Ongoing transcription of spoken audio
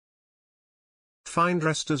Find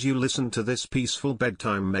rest as you listen to this peaceful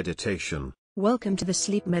bedtime meditation. Welcome to the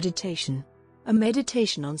Sleep Meditation, a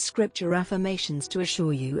meditation on Scripture affirmations to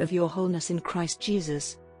assure you of your wholeness in Christ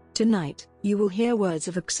Jesus. Tonight, you will hear words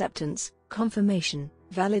of acceptance, confirmation,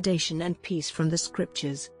 validation and peace from the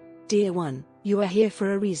Scriptures. Dear one, you are here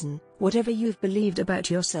for a reason. Whatever you've believed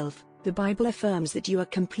about yourself, the Bible affirms that you are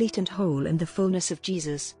complete and whole in the fullness of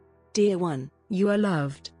Jesus. Dear one, you are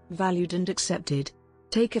loved, valued and accepted.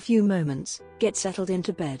 Take a few moments, get settled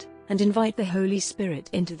into bed, and invite the Holy Spirit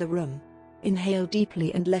into the room. Inhale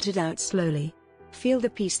deeply and let it out slowly. Feel the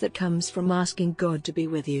peace that comes from asking God to be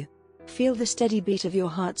with you. Feel the steady beat of your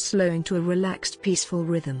heart slowing to a relaxed, peaceful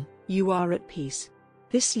rhythm. You are at peace.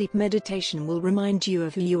 This sleep meditation will remind you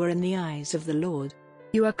of who you are in the eyes of the Lord.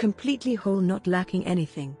 You are completely whole, not lacking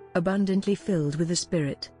anything, abundantly filled with the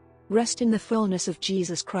Spirit. Rest in the fullness of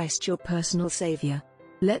Jesus Christ, your personal Savior.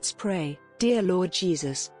 Let's pray. Dear Lord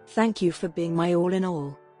Jesus, thank you for being my all in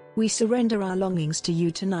all. We surrender our longings to you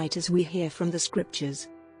tonight as we hear from the Scriptures.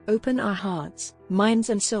 Open our hearts, minds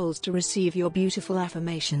and souls to receive your beautiful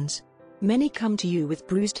affirmations. Many come to you with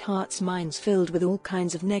bruised hearts, minds filled with all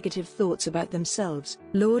kinds of negative thoughts about themselves.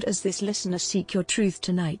 Lord, as this listener seek your truth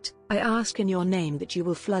tonight, I ask in your name that you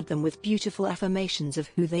will flood them with beautiful affirmations of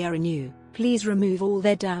who they are in you. Please remove all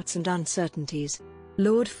their doubts and uncertainties.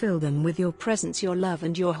 Lord, fill them with your presence, your love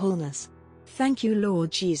and your wholeness. Thank you,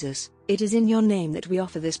 Lord Jesus. It is in your name that we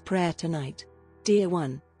offer this prayer tonight. Dear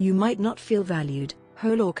one, you might not feel valued,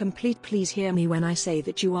 whole or complete. Please hear me when I say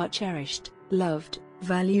that you are cherished, loved,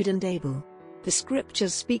 valued and able. The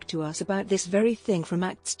Scriptures speak to us about this very thing from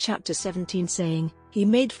Acts chapter 17, saying, He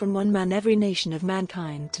made from one man every nation of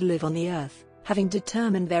mankind to live on the earth, having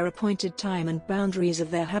determined their appointed time and boundaries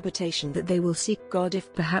of their habitation, that they will seek God,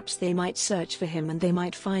 if perhaps they might search for him and they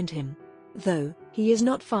might find him. Though he is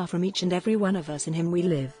not far from each and every one of us, in him we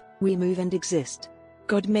live, we move and exist.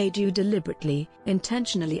 God made you deliberately,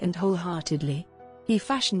 intentionally and wholeheartedly. He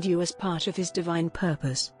fashioned you as part of his divine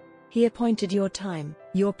purpose. He appointed your time,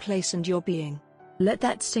 your place and your being. Let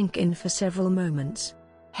that sink in for several moments.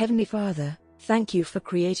 Heavenly Father, thank you for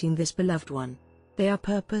creating this beloved one. They are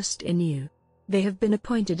purposed in you. They have been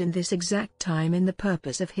appointed in this exact time in the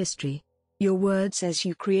purpose of history. Your word says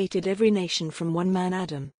you created every nation from one man,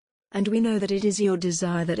 Adam. And we know that it is your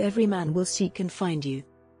desire that every man will seek and find you.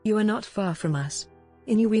 You are not far from us.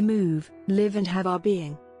 In you we move, live and have our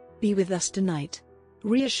being. Be with us tonight.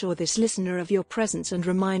 Reassure this listener of your presence and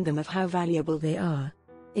remind them of how valuable they are.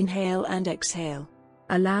 Inhale and exhale.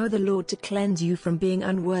 Allow the Lord to cleanse you from being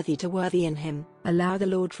unworthy to worthy in him. Allow the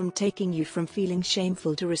Lord from taking you from feeling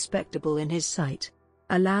shameful to respectable in his sight.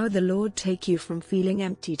 Allow the Lord take you from feeling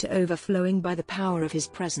empty to overflowing by the power of his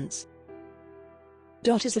presence.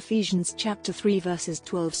 As Ephesians chapter 3 verses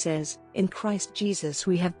 12 says, In Christ Jesus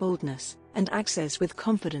we have boldness and access with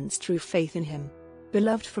confidence through faith in him.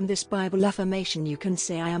 Beloved, from this Bible affirmation you can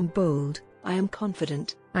say, I am bold, I am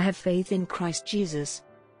confident, I have faith in Christ Jesus.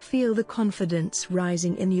 Feel the confidence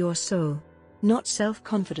rising in your soul. Not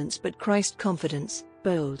self-confidence but Christ confidence,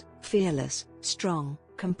 bold, fearless, strong,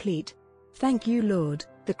 complete. Thank you, Lord,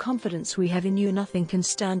 the confidence we have in you. Nothing can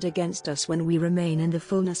stand against us when we remain in the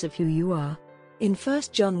fullness of who you are. In 1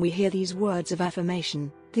 John we hear these words of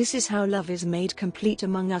affirmation, This is how love is made complete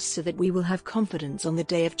among us, so that we will have confidence on the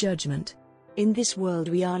day of judgment. In this world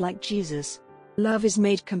we are like Jesus. Love is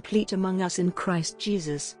made complete among us in Christ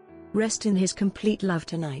Jesus. Rest in his complete love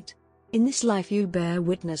tonight. In this life you bear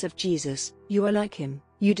witness of Jesus, you are like him,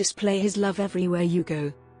 you display his love everywhere you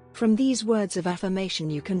go. From these words of affirmation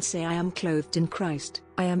you can say, I am clothed in Christ,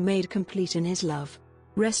 I am made complete in his love.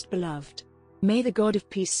 Rest, beloved. May the God of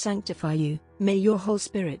peace sanctify you. May your whole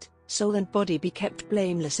spirit, soul and body be kept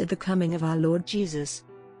blameless at the coming of our Lord Jesus.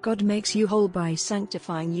 God makes you whole by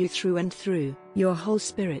sanctifying you through and through. Your whole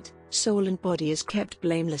spirit, soul and body is kept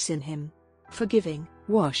blameless in him. Forgiving,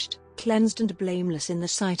 washed, cleansed and blameless in the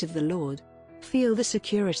sight of the Lord. Feel the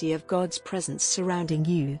security of God's presence surrounding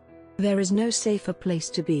you. There is no safer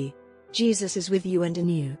place to be. Jesus is with you and in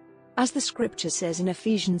you. As the Scripture says in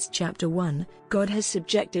Ephesians chapter 1, God has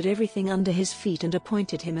subjected everything under his feet and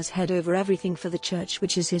appointed him as head over everything for the church,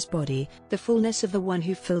 which is his body, the fullness of the one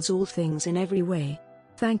who fills all things in every way.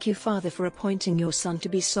 Thank you, Father, for appointing your Son to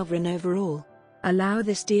be sovereign over all. Allow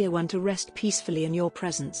this dear one to rest peacefully in your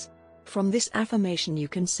presence. From this affirmation you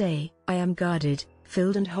can say, I am guarded,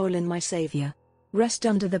 filled and whole in my Savior. Rest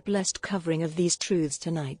under the blessed covering of these truths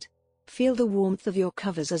tonight. Feel the warmth of your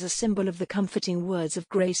covers as a symbol of the comforting words of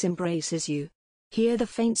grace embraces you. Hear the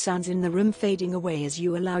faint sounds in the room fading away as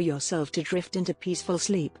you allow yourself to drift into peaceful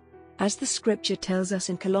sleep. As the Scripture tells us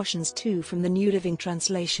in Colossians 2 from the New Living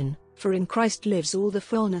Translation, For in Christ lives all the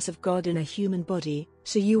fullness of God in a human body,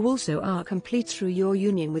 so you also are complete through your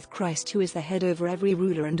union with Christ, who is the head over every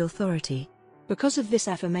ruler and authority. Because of this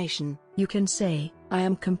affirmation, you can say, I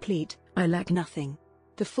am complete, I lack nothing.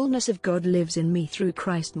 The fullness of God lives in me through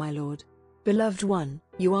Christ my Lord. Beloved one,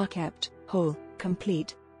 you are kept whole,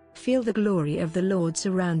 complete. Feel the glory of the Lord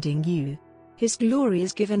surrounding you. His glory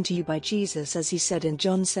is given to you by Jesus, as he said in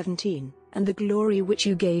John 17, and the glory which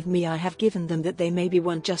you gave me I have given them, that they may be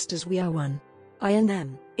one just as we are one. I and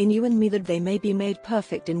them, in you and me, that they may be made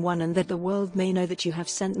perfect in one, and that the world may know that you have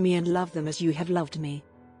sent me and loved them as you have loved me.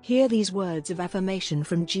 Hear these words of affirmation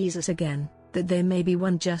from Jesus again, that they may be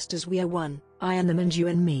one just as we are one, I and them and you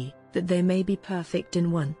and me, that they may be perfect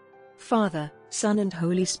in one. Father, Son and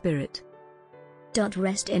Holy Spirit.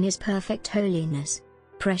 Rest in his perfect holiness.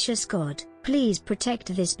 Precious God, please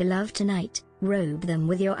protect this beloved tonight, robe them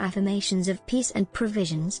with your affirmations of peace and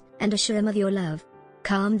provisions, and assure them of your love.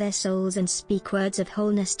 Calm their souls and speak words of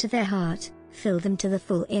wholeness to their heart, fill them to the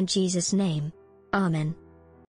full in Jesus' name. Amen.